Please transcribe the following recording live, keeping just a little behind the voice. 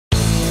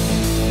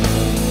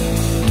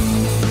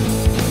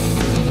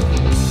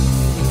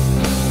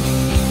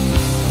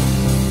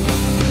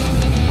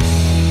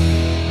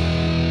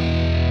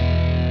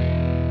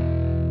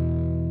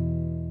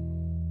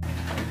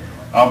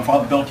I'm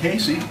Father Bill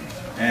Casey,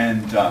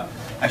 and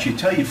I should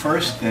tell you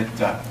first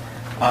that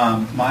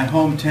my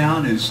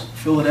hometown is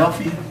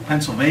Philadelphia,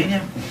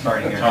 Pennsylvania,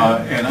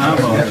 and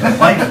I'm a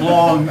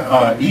lifelong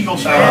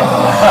Eagles fan.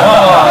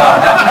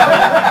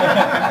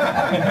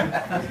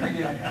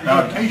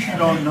 Now, in case you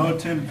don't know,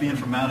 Tim, being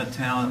from out of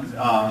town,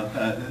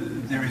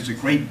 there is a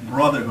great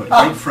brotherhood,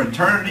 a great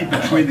fraternity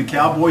between the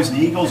Cowboys and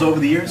the Eagles over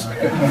the years.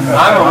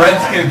 I'm a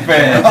Redskin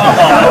fan.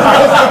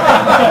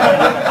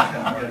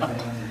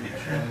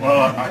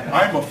 Well,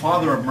 I'm a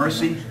father of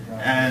mercy,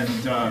 and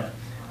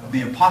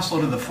the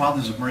apostolate of the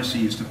Fathers of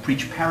Mercy is to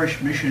preach parish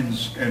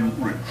missions and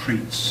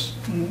retreats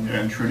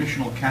and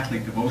traditional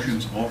Catholic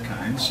devotions of all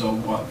kinds.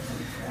 So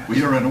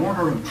we are an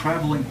order of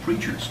traveling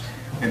preachers.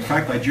 In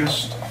fact, I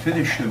just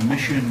finished a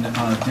mission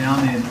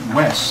down in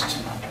West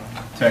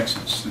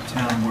Texas, the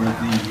town where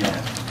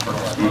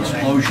the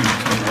explosion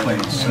took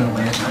place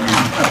last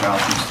year about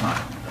this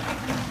time.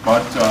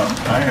 But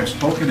I have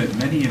spoken at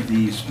many of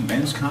these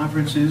men's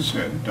conferences,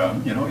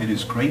 and you know, it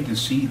is great to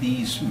see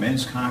these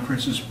men's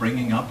conferences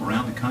springing up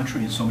around the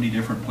country in so many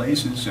different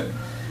places. And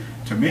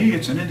to me,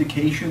 it's an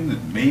indication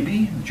that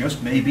maybe,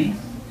 just maybe,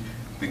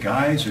 the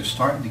guys are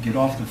starting to get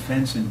off the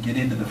fence and get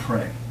into the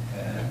fray.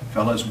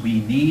 Fellas,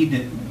 we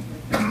need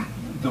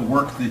the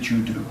work that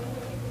you do.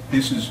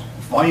 This is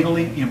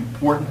vitally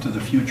important to the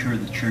future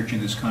of the church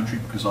in this country,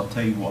 because I'll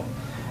tell you what,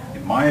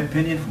 in my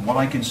opinion, from what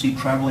I can see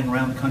traveling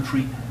around the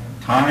country,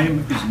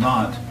 time is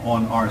not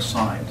on our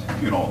side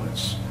in all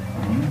this.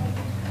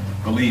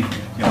 Believe me,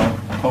 you know,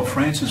 Pope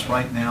Francis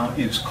right now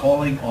is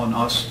calling on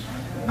us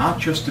not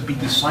just to be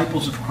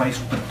disciples of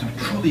Christ, but to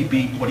truly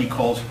be what he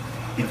calls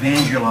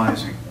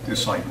evangelizing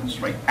disciples,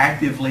 right?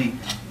 Actively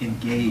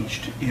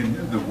engaged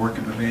in the work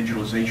of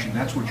evangelization.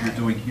 That's what you're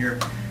doing here.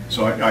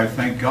 So I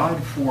thank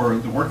God for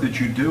the work that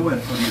you do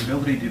and for the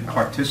ability to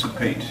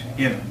participate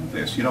in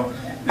this. You know,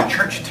 the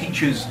church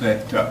teaches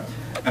that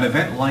an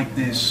event like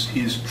this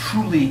is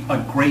truly a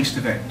graced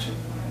event.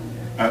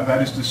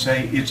 That is to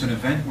say, it's an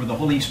event where the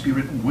Holy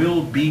Spirit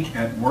will be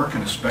at work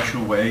in a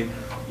special way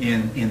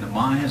in the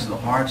minds, the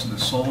hearts, and the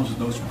souls of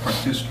those who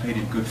participate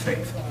in good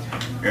faith.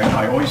 And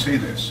I always say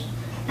this,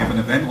 if an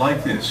event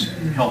like this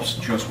helps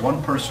just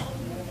one person,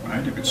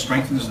 right? If it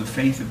strengthens the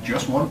faith of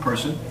just one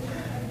person,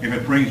 if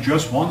it brings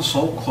just one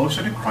soul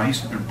closer to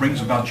Christ, if it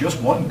brings about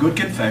just one good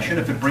confession,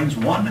 if it brings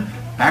one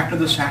back to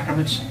the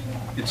sacraments,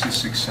 it's a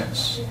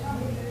success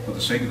for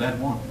the sake of that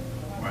one,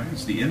 right?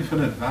 It's the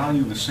infinite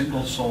value of a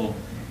single soul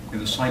in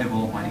the sight of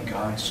Almighty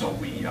God. So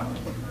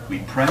we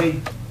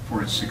pray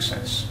for its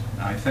success.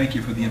 I thank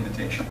you for the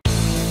invitation.